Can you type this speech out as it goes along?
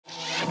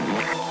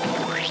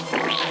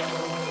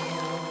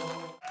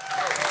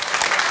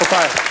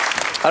Okay.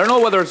 I don't know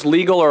whether it's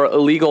legal or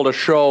illegal to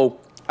show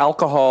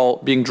alcohol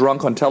being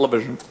drunk on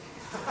television.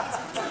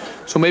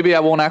 So maybe I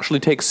won't actually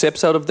take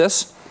sips out of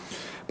this.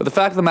 But the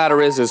fact of the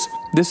matter is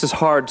this is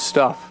hard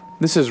stuff.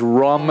 This is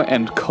rum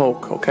and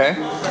coke, okay?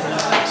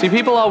 See,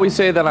 people always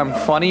say that I'm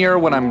funnier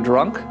when I'm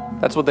drunk.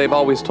 That's what they've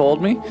always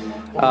told me.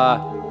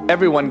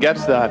 Everyone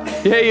gets that.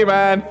 Hey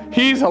man,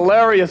 he's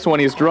hilarious when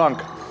he's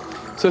drunk.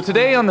 So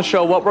today on the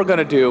show, what we're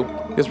gonna do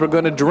is we're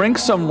gonna drink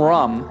some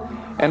rum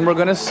and we're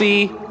gonna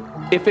see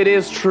if it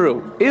is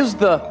true. Is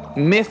the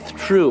myth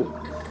true?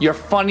 You're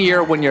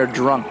funnier when you're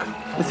drunk.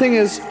 The thing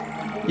is,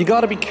 you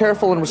gotta be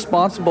careful and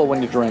responsible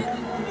when you drink.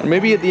 And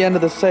maybe at the end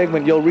of the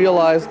segment, you'll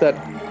realize that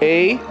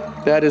A,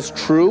 that is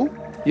true,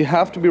 you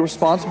have to be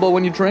responsible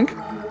when you drink,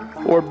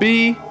 or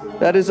B,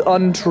 that is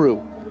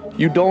untrue.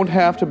 You don't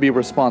have to be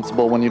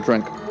responsible when you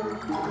drink.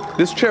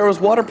 This chair is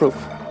waterproof.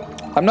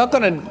 I'm not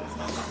gonna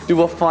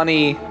do a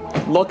funny,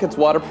 look, it's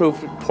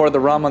waterproof, pour the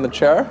rum on the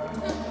chair,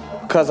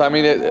 because I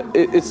mean,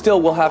 it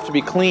still will have to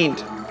be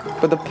cleaned.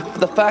 But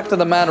the fact of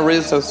the matter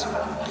is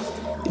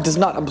it does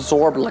not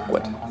absorb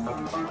liquid.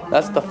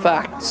 That's the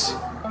facts.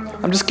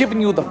 I'm just giving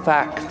you the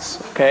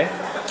facts, okay?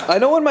 I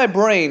know in my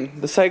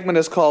brain, the segment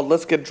is called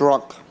Let's Get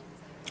Drunk.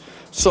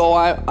 So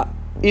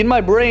in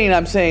my brain,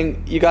 I'm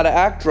saying, you gotta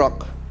act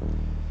drunk.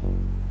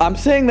 I'm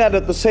saying that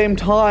at the same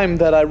time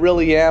that I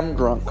really am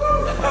drunk,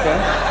 okay?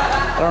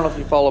 I don't know if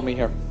you follow me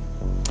here.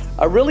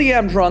 I really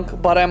am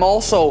drunk, but I'm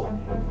also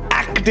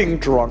acting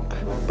drunk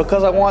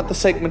because I want the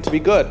segment to be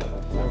good.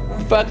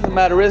 The fact of the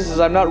matter is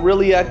I'm not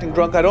really acting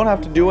drunk. I don't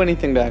have to do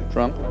anything to act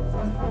drunk.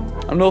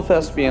 I'm no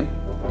thespian.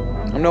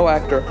 I'm no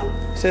actor.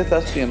 I say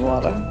thespian a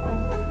lot.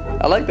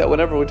 I like that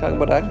whenever we talk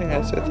about acting,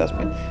 I say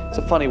thespian. It's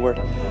a funny word.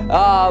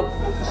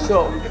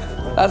 So,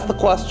 that's the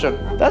question.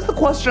 That's the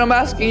question I'm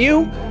asking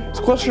you. It's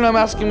a question I'm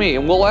asking me,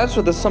 and we'll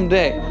answer this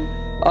someday.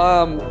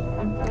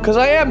 Because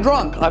I am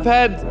drunk. I've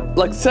had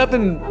like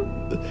 7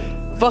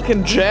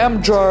 fucking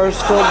jam jars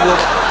filled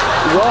with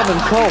rum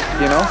and coke,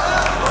 you know?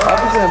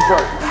 Obviously I'm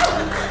drunk.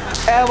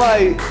 Am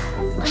I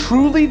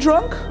truly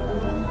drunk?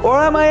 Or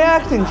am I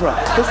acting drunk?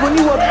 Because when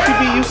you watch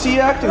TV, you see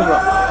acting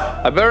drunk.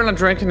 I better not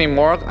drink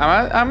anymore.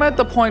 I'm at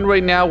the point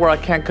right now where I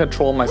can't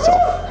control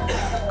myself.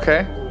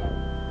 Okay?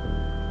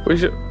 We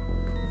should...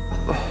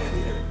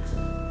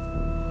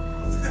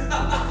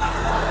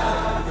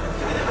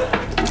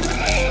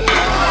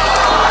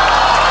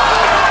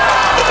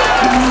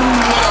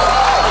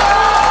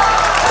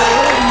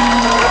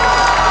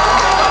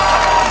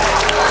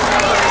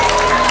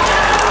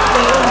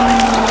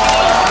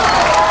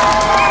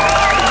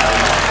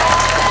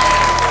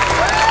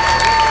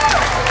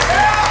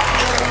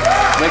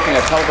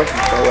 television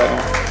show right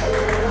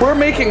now. We're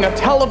making a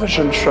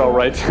television show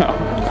right now.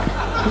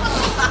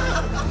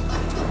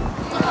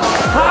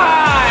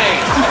 Hi!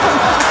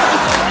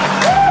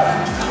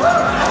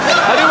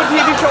 I do a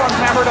TV show on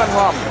Hammered on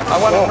Rum. I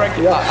want to drink.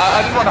 Yeah.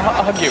 I just want to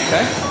hug you,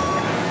 okay?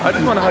 I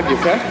just want to hug you,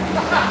 okay?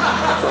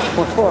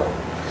 What for?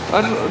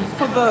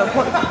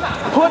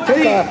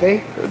 Take off, eh?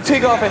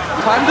 Take off, eh?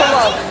 Time to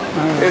love.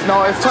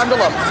 No, it's time to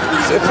love.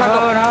 It's time to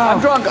love. No.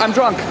 I'm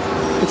drunk.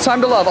 It's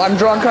time to love. I'm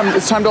drunk.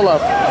 It's time to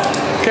love.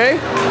 Okay?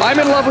 I'm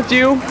in love with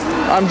you.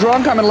 I'm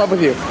drunk. I'm in love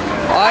with you.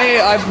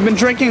 I've been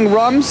drinking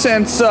rum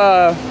since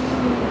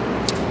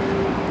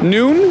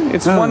noon.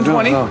 It's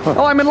 1:20. No.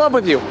 Oh, I'm in love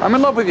with you. I'm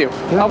in love with you.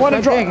 I want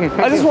to drink.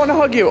 I just want to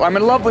hug you. I'm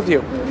in love with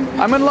you.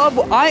 I'm in love.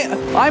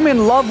 I'm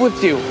in love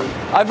with you.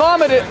 I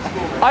vomited.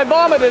 I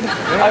vomited.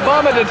 I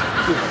vomited.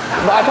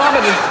 I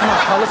vomited.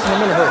 Now listen,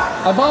 I'm in a hurry.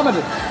 I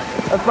vomited.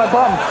 That's my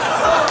bum.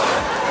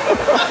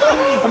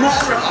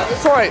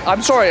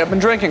 I'm sorry. I've been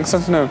drinking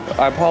since noon.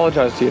 I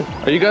apologize to you.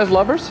 Are you guys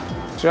lovers?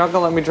 So you're not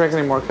gonna let me drink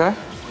anymore, okay?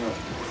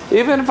 No.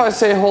 Even if I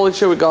say, holy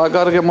shit, I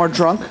gotta get more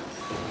drunk.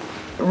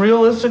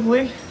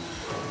 Realistically,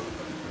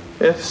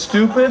 if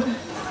stupid,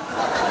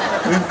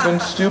 we've been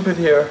stupid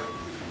here.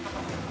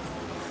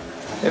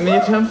 In the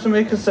attempts to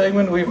make a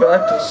segment, we've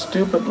acted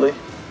stupidly.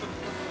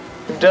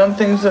 We've done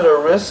things that are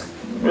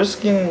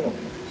risking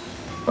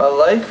my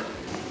life.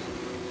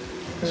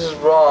 This is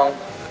wrong.